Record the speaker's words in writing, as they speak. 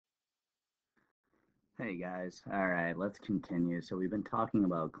Hey guys, all right, let's continue. So we've been talking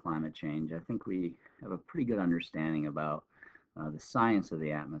about climate change. I think we have a pretty good understanding about the science of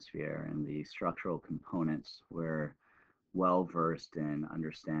the atmosphere and the structural components. We're well versed in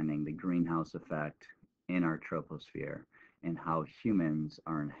understanding the greenhouse effect in our troposphere and how humans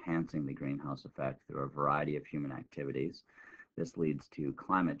are enhancing the greenhouse effect through a variety of human activities. This leads to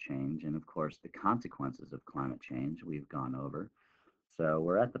climate change and, of course, the consequences of climate change we've gone over. So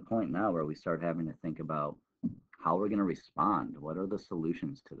we're at the point now where we start having to think about how we're going to respond. What are the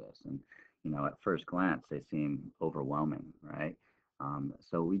solutions to this? And, at first glance, they seem overwhelming, right?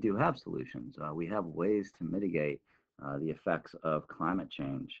 So we do have solutions. We have ways to mitigate the effects of climate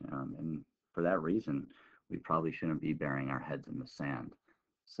change. And for that reason, we probably shouldn't be burying our heads in the sand.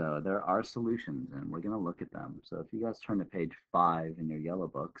 So there are solutions, and we're going to look at them. So if you guys turn to page 5 in your yellow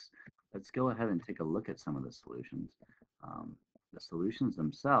books, let's go ahead and take a look at some of the solutions. Um, the solutions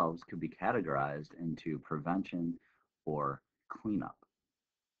themselves could be categorized into prevention or cleanup.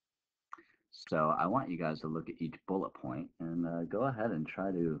 So I want you guys to look at each bullet point and go ahead and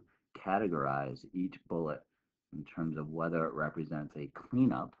try to categorize each bullet in terms of whether it represents a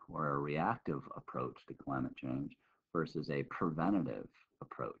cleanup or a reactive approach to climate change versus a preventative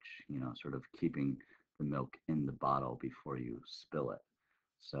approach, sort of keeping the milk in the bottle before you spill it.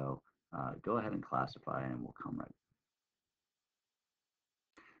 So go ahead and classify and we'll come right.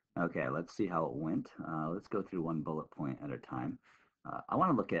 Okay, let's see how it went. Let's go through one bullet point at a time. I want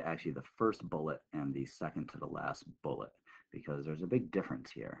to look at actually the first bullet and the second to the last bullet because there's a big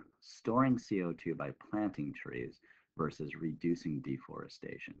difference here. Storing CO2 by planting trees versus reducing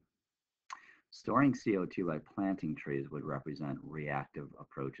deforestation. Storing CO2 by planting trees would represent reactive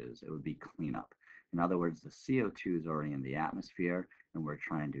approaches. It would be cleanup. In other words, the CO2 is already in the atmosphere, and we're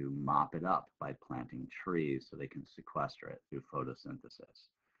trying to mop it up by planting trees so they can sequester it through photosynthesis.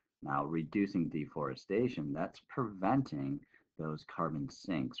 Now, reducing deforestation, that's preventing those carbon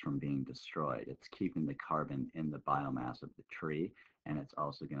sinks from being destroyed. It's keeping the carbon in the biomass of the tree, and it's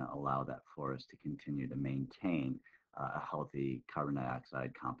also going to allow that forest to continue to maintain a healthy carbon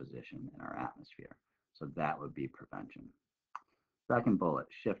dioxide composition in our atmosphere. So that would be prevention. Second bullet,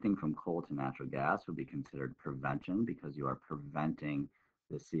 shifting from coal to natural gas would be considered prevention because you are preventing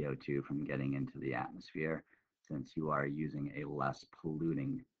the CO2 from getting into the atmosphere since you are using a less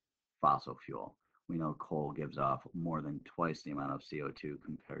polluting fossil fuel. We know coal gives off more than twice the amount of CO2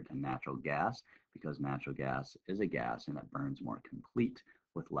 compared to natural gas because natural gas is a gas and it burns more complete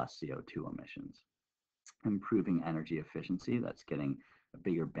with less CO2 emissions. Improving energy efficiency, that's getting a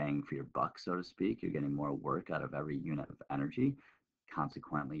bigger bang for your buck, so to speak. You're getting more work out of every unit of energy.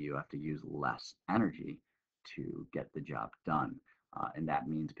 Consequently, you have to use less energy to get the job done. And that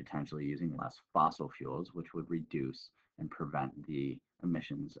means potentially using less fossil fuels, which would reduce and prevent the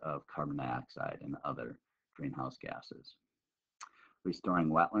emissions of carbon dioxide and other greenhouse gases. Restoring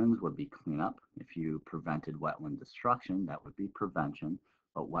wetlands would be cleanup. If you prevented wetland destruction, that would be prevention.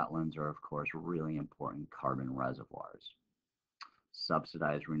 But wetlands are, of course, really important carbon reservoirs.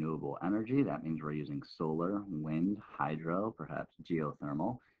 Subsidize renewable energy. That means we're using solar, wind, hydro, perhaps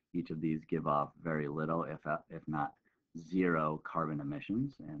geothermal. Each of these give off very little, if not zero, carbon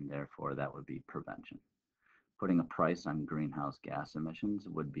emissions, and therefore that would be prevention. Putting a price on greenhouse gas emissions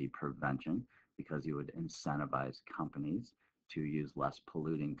would be prevention because you would incentivize companies to use less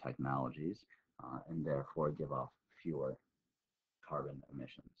polluting technologies and therefore give off fewer carbon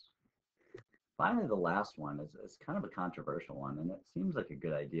emissions. Finally, the last one is kind of a controversial one, and it seems like a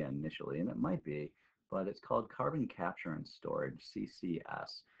good idea initially, and it might be, but it's called carbon capture and storage,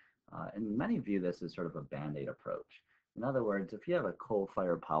 CCS. And many view this as sort of a band-aid approach. In other words, if you have a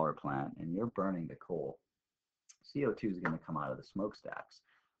coal-fired power plant and you're burning the coal, CO2 is going to come out of the smokestacks.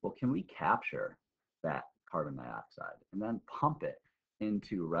 Well, can we capture that carbon dioxide and then pump it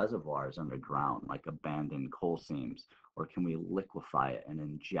into reservoirs underground, like abandoned coal seams, or can we liquefy it and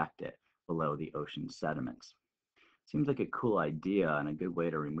inject it below the ocean sediments? Seems like a cool idea and a good way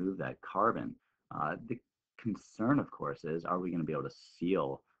to remove that carbon. The concern, of course, is are we going to be able to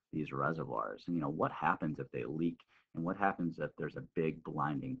seal these reservoirs? And what happens if they leak? And what happens if there's a big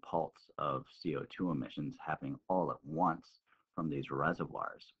blinding pulse of CO2 emissions happening all at once from these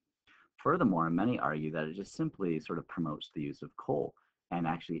reservoirs? Furthermore, many argue that it just simply sort of promotes the use of coal and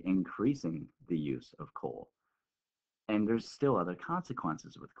actually increasing the use of coal. And there's still other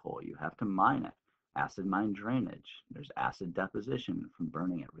consequences with coal. You have to mine it. Acid mine drainage. There's acid deposition from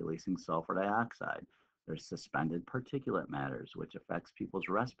burning it, releasing sulfur dioxide. There's suspended particulate matters, which affects people's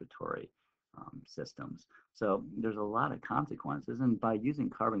respiratory systems. So there's a lot of consequences. And by using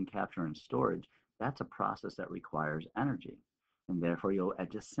carbon capture and storage, that's a process that requires energy. and therefore you'll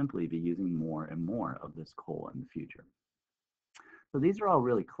just simply be using more and more of this coal in the future. So these are all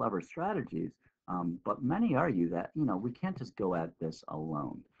really clever strategies, but many argue that we can't just go at this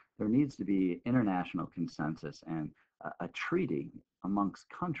alone. There needs to be international consensus and a treaty amongst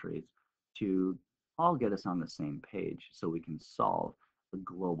countries to all get us on the same page so we can solve the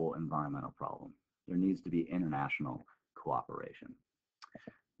global environmental problem. There needs to be international cooperation.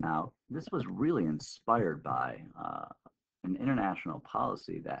 Now, this was really inspired by an international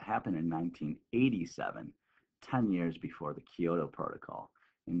policy that happened in 1987, 10 years before the Kyoto Protocol.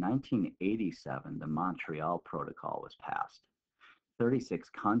 In 1987, the Montreal Protocol was passed. 36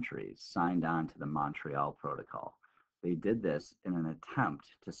 countries signed on to the Montreal Protocol. They did this in an attempt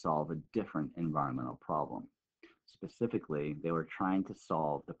to solve a different environmental problem. Specifically, they were trying to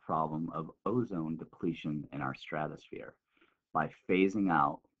solve the problem of ozone depletion in our stratosphere by phasing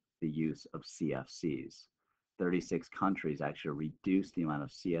out the use of CFCs. 36 countries actually reduced the amount of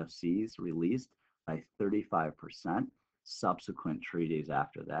CFCs released by 35%. Subsequent treaties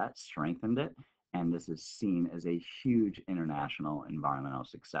after that strengthened it, and this is seen as a huge international environmental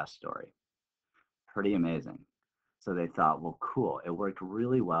success story. Pretty amazing. So they thought, well, cool, it worked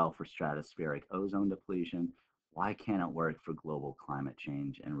really well for stratospheric ozone depletion. Why can't it work for global climate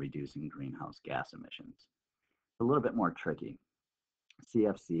change and reducing greenhouse gas emissions? It's a little bit more tricky.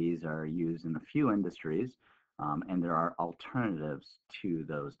 CFCs are used in a few industries, and there are alternatives to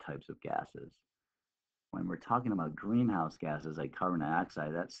those types of gases. When we're talking about greenhouse gases like carbon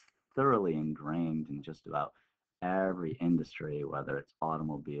dioxide, that's thoroughly ingrained in just about every industry, whether it's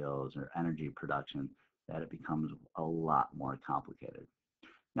automobiles or energy production, that it becomes a lot more complicated.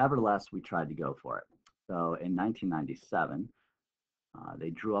 Nevertheless, we tried to go for it. So in 1997, they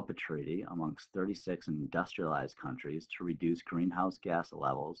drew up a treaty amongst 36 industrialized countries to reduce greenhouse gas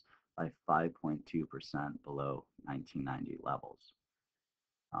levels by 5.2% below 1990 levels.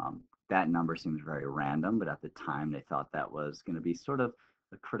 That number seems very random, but at the time they thought that was going to be sort of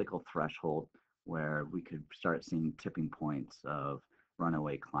a critical threshold where we could start seeing tipping points of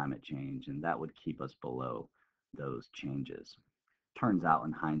runaway climate change, and that would keep us below those changes. Turns out,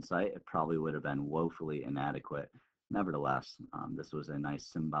 in hindsight, it probably would have been woefully inadequate. Nevertheless, this was a nice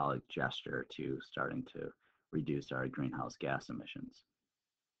symbolic gesture to starting to reduce our greenhouse gas emissions.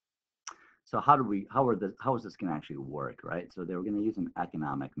 So how is this going to actually work, right? So they were going to use an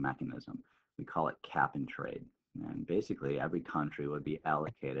economic mechanism. We call it cap and trade. And basically, every country would be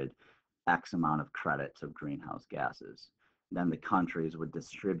allocated X amount of credits of greenhouse gases. Then the countries would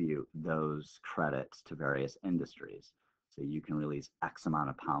distribute those credits to various industries. So you can release X amount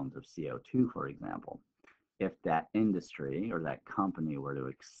of pounds of CO2, for example. If that industry or that company were to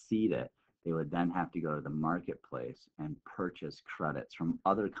exceed it, they would then have to go to the marketplace and purchase credits from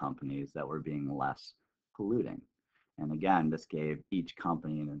other companies that were being less polluting. And again, this gave each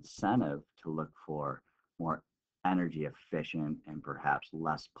company an incentive to look for more energy efficient and perhaps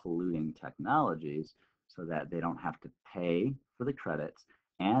less polluting technologies so that they don't have to pay for the credits,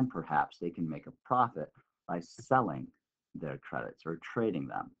 and perhaps they can make a profit by selling their credits or trading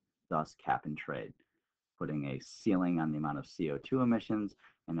them, thus cap and trade, putting a ceiling on the amount of CO2 emissions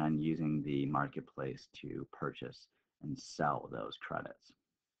and then using the marketplace to purchase and sell those credits.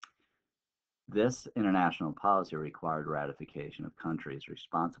 This international policy required ratification of countries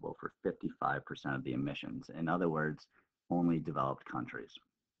responsible for 55% of the emissions. In other words, only developed countries.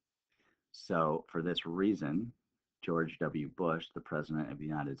 So for this reason, George W. Bush, the President of the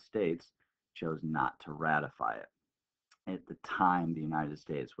United States, chose not to ratify it. At the time, the United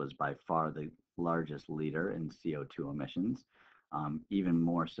States was by far the largest leader in CO2 emissions, even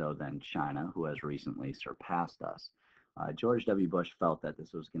more so than China, who has recently surpassed us. George W. Bush felt that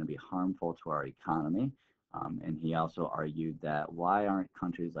this was going to be harmful to our economy, and he also argued that why aren't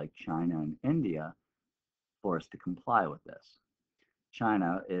countries like China and India forced to comply with this?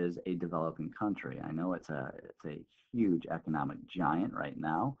 China is a developing country. I know it's a huge economic giant right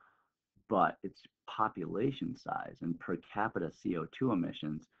now, but its population size and per capita CO2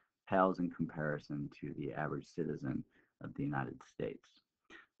 emissions pales in comparison to the average citizen of the United States.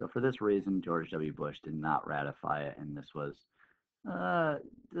 So for this reason, George W. Bush did not ratify it, and this was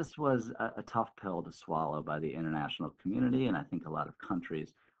a tough pill to swallow by the international community, and I think a lot of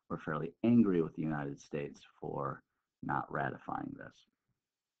countries were fairly angry with the United States for not ratifying this.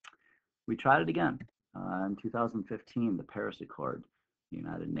 We tried it again. In 2015, the Paris Accord, the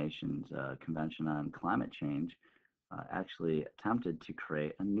United Nations Convention on Climate Change, actually attempted to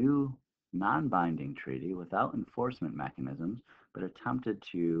create a new non-binding treaty without enforcement mechanisms, but attempted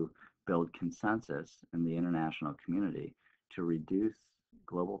to build consensus in the international community to reduce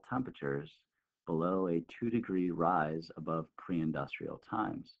global temperatures below a 2-degree rise above pre-industrial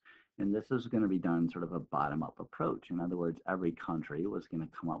times. And this is going to be done sort of a bottom-up approach. In other words, every country was going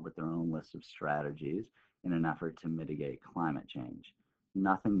to come up with their own list of strategies in an effort to mitigate climate change.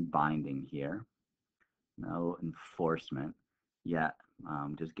 Nothing binding here, no enforcement yet,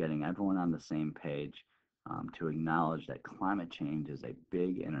 just getting everyone on the same page to acknowledge that climate change is a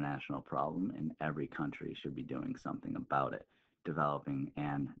big international problem and every country should be doing something about it, developing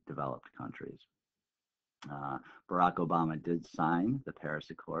and developed countries. Uh, Barack Obama did sign the Paris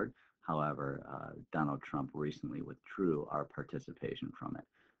Accord. However, Donald Trump recently withdrew our participation from it.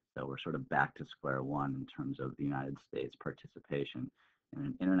 So we're sort of back to square one in terms of the United States participation in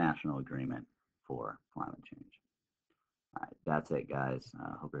an international agreement for climate change. All right, that's it, guys.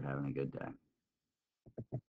 Hope you're having a good day.